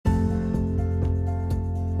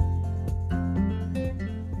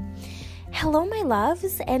Hello, my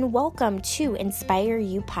loves, and welcome to Inspire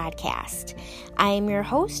You podcast. I am your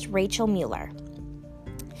host, Rachel Mueller.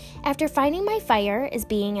 After finding my fire as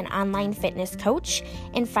being an online fitness coach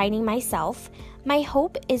and finding myself, my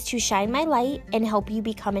hope is to shine my light and help you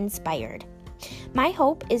become inspired. My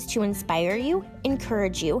hope is to inspire you,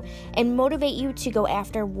 encourage you, and motivate you to go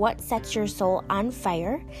after what sets your soul on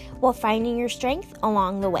fire while finding your strength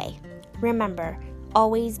along the way. Remember,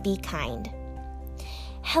 always be kind.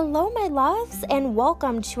 Hello, my loves, and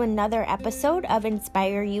welcome to another episode of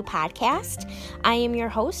Inspire You podcast. I am your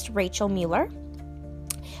host, Rachel Mueller.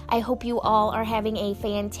 I hope you all are having a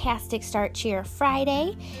fantastic start to your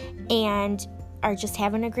Friday and are just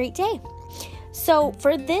having a great day. So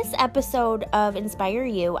for this episode of Inspire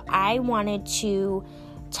You, I wanted to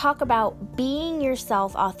talk about being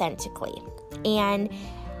yourself authentically. And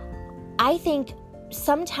I think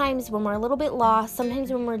sometimes when we're a little bit lost,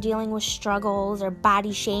 sometimes when we're dealing with struggles or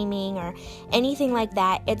body shaming or anything like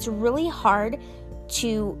that, it's really hard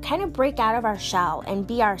to kind of break out of our shell and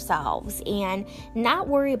be ourselves and not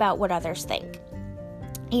worry about what others think.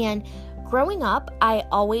 And growing up, I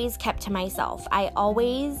always kept to myself. I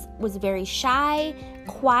always was very shy,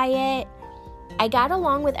 quiet. I got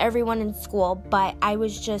along with everyone in school, but I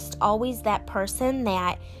was just always that person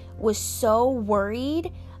that was so worried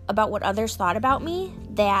about what others thought about me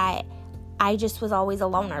that I just was always a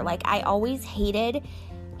loner. Like, I always hated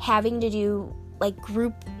having to do like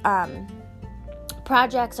group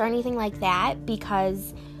projects or anything like that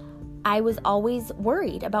because I was always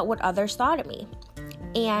worried about what others thought of me.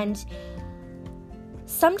 And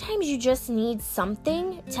sometimes you just need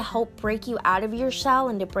something to help break you out of your shell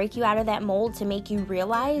and to break you out of that mold to make you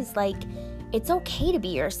realize, like, it's okay to be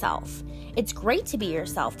yourself. It's great to be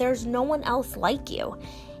yourself. There's no one else like you.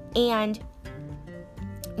 And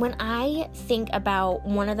when I think about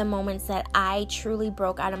one of the moments that I truly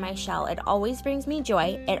broke out of my shell, it always brings me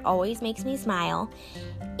joy. It always makes me smile.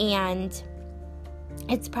 And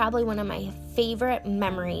it's probably one of my favorite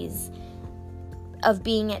memories of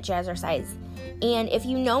being at Jazzercise. And if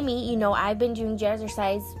you know me, you know I've been doing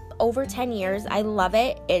Jazzercise over 10 years. I love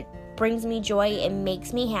it. It brings me joy. It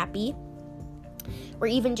makes me happy. We're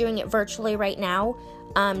even doing it virtually right now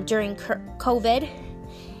during COVID.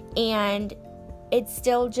 And it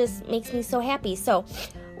still just makes me so happy. So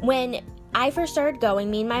when I first started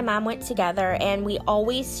going, me and my mom went together, and we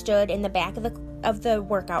always stood in the back of the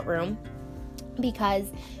workout room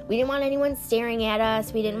because we didn't want anyone staring at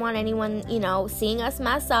us. We didn't want anyone, seeing us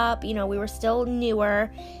mess up. We were still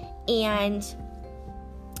newer. And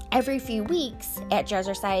every few weeks at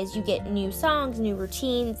Jazzercise, you get new songs, new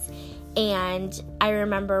routines. And I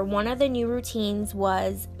remember one of the new routines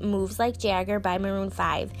was Moves Like Jagger by Maroon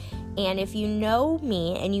 5. And if you know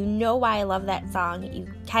me and you know why I love that song,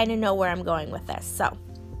 you kind of know where I'm going with this. So,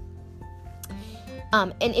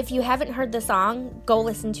 and if you haven't heard the song, go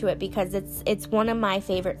listen to it because it's one of my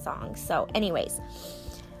favorite songs. So anyways,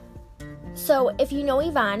 so if you know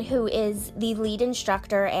Yvonne, who is the lead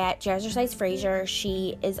instructor at Jazzercise Fraser,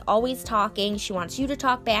 she is always talking. She wants you to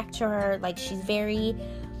talk back to her. Like, she's very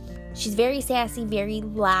sassy, very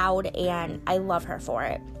loud, and I love her for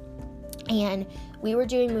it. And we were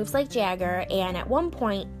doing Moves Like Jagger, and at one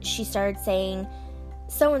point, she started saying,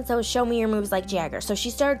 so-and-so, show me your moves like Jagger. So she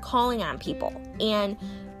started calling on people. And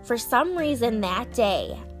for some reason that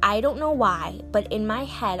day, I don't know why, but in my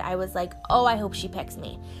head, I was like, oh, I hope she picks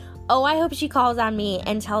me. Oh, I hope she calls on me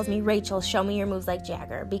and tells me, Rachel, show me your moves like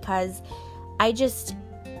Jagger. Because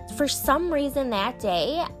for some reason that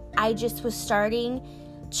day, I just was starting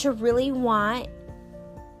to really want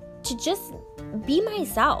to just be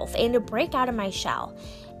myself and to break out of my shell.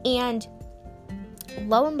 And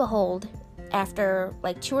lo and behold, after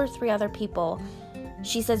like 2 or 3 other people,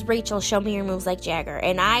 she says, Rachel, show me your moves like Jagger.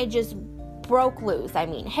 And I just broke loose. I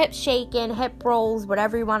mean, hip shaking, hip rolls,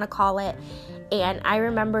 whatever you want to call it. And I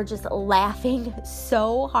remember just laughing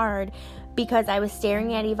so hard because I was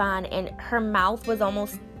staring at Yvonne and her mouth was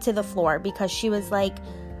almost to the floor because she was like,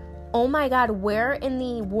 oh my God, where in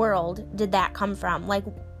the world did that come from? Like,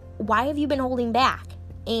 why have you been holding back?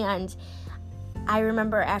 And I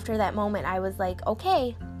remember after that moment, I was like,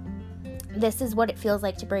 okay, this is what it feels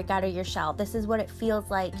like to break out of your shell. This is what it feels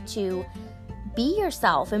like to be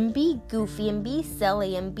yourself and be goofy and be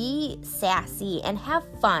silly and be sassy and have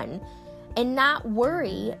fun and not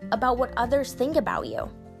worry about what others think about you.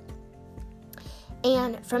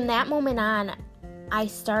 And from that moment on, I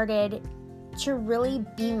started to really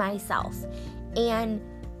be myself. And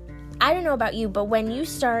I don't know about you, but when you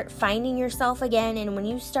start finding yourself again and when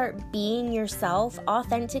you start being yourself,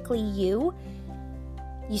 authentically you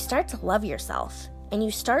start to love yourself. and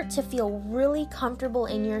you start to feel really comfortable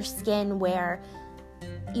in your skin, where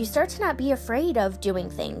you start to not be afraid of doing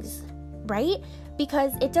things, right?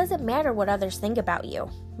 Because it doesn't matter what others think about you,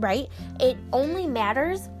 right? It only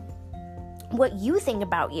matters what you think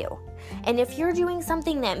about you. And if you're doing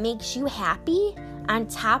something that makes you happy, on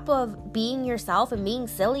top of being yourself and being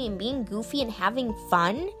silly and being goofy and having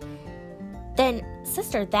fun, then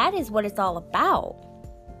sister, that is what it's all about.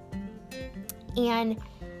 And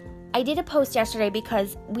I did a post yesterday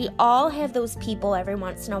because we all have those people every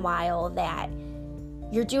once in a while that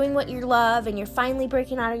you're doing what you love and you're finally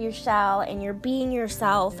breaking out of your shell and you're being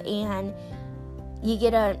yourself, and you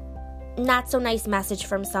get a not so nice message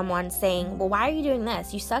from someone saying, well, why are you doing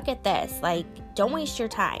this? You suck at this. Like, don't waste your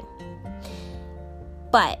time.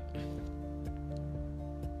 But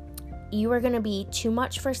you are going to be too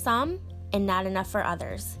much for some and not enough for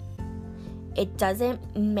others. It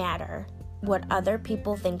doesn't matter what other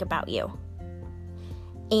people think about you.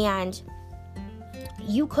 And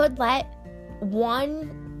you could let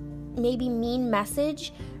one maybe mean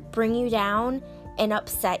message bring you down and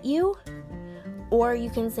upset you. Or you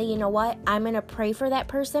can say, you know what, I'm going to pray for that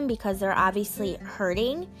person because they're obviously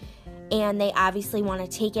hurting and they obviously want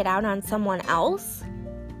to take it out on someone else.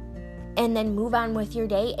 And then move on with your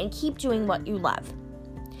day and keep doing what you love.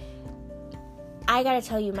 I gotta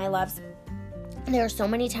tell you, my loves, there are so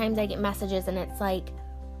many times I get messages and it's like,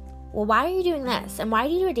 well, why are you doing this? And why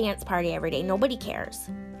do you do a dance party every day? Nobody cares.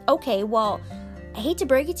 Okay, well, I hate to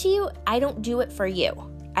break it to you, I don't do it for you.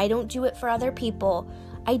 I don't do it for other people.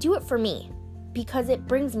 I do it for me because it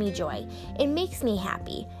brings me joy. It makes me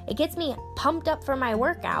happy. It gets me pumped up for my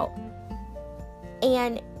workout.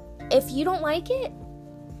 And if you don't like it,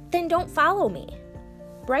 then don't follow me,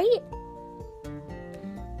 right?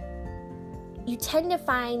 You tend to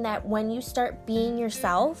find that when you start being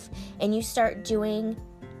yourself and you start doing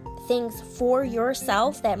things for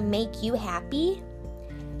yourself that make you happy,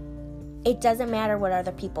 it doesn't matter what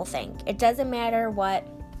other people think. It doesn't matter what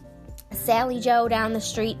Sally Joe down the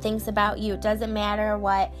street thinks about you. It doesn't matter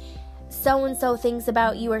what so-and-so thinks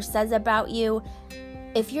about you or says about you.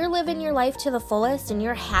 If you're living your life to the fullest and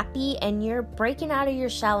you're happy and you're breaking out of your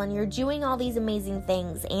shell and you're doing all these amazing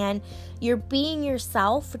things and you're being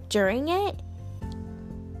yourself during it,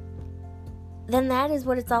 then that is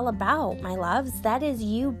what it's all about, my loves. That is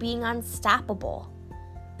you being unstoppable.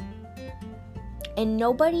 And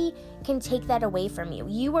nobody can take that away from you.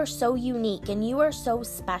 You are so unique and you are so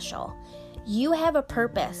special. You have a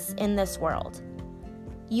purpose in this world.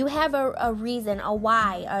 You have a reason, a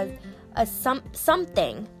why,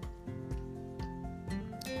 something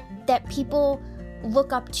that people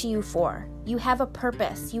look up to you for. You have a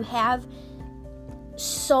purpose. You have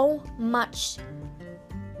so much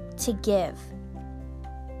to give.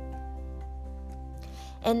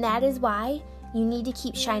 And that is why you need to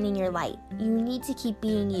keep shining your light. You need to keep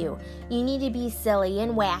being you. You need to be silly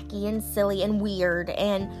and wacky and silly and weird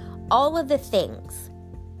and all of the things.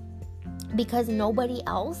 Because nobody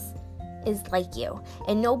else is like you.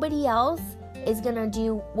 And nobody else is going to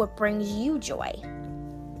do what brings you joy.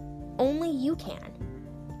 Only you can.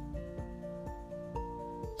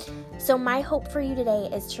 So my hope for you today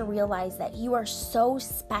is to realize that you are so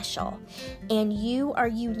special and you are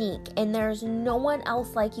unique and there's no one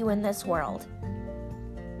else like you in this world.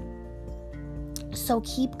 So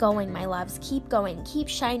keep going, my loves. Keep going. Keep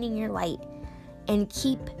shining your light and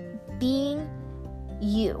keep being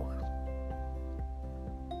you.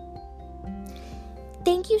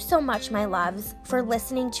 Thank you so much, my loves, for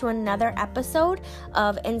listening to another episode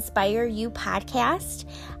of Inspire You podcast.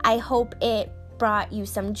 I hope it brought you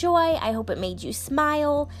some joy. I hope it made you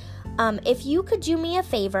smile. If you could do me a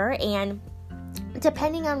favor, and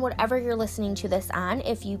depending on whatever you're listening to this on,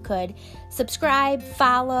 if you could subscribe,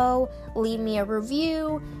 follow, leave me a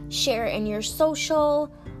review, share it in your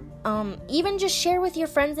social, even just share with your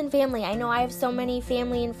friends and family. I know I have so many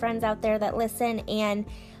family and friends out there that listen, and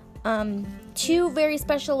two very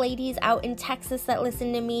special ladies out in Texas that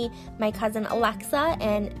listen to me, my cousin Alexa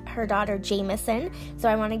and her daughter Jameson. So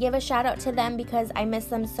I want to give a shout out to them because I miss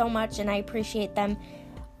them so much and I appreciate them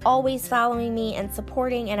always following me and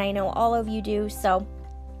supporting, and I know all of you do. So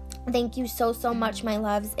thank you so much, my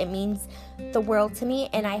loves. It means the world to me,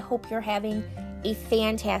 and I hope you're having a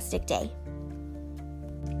fantastic day.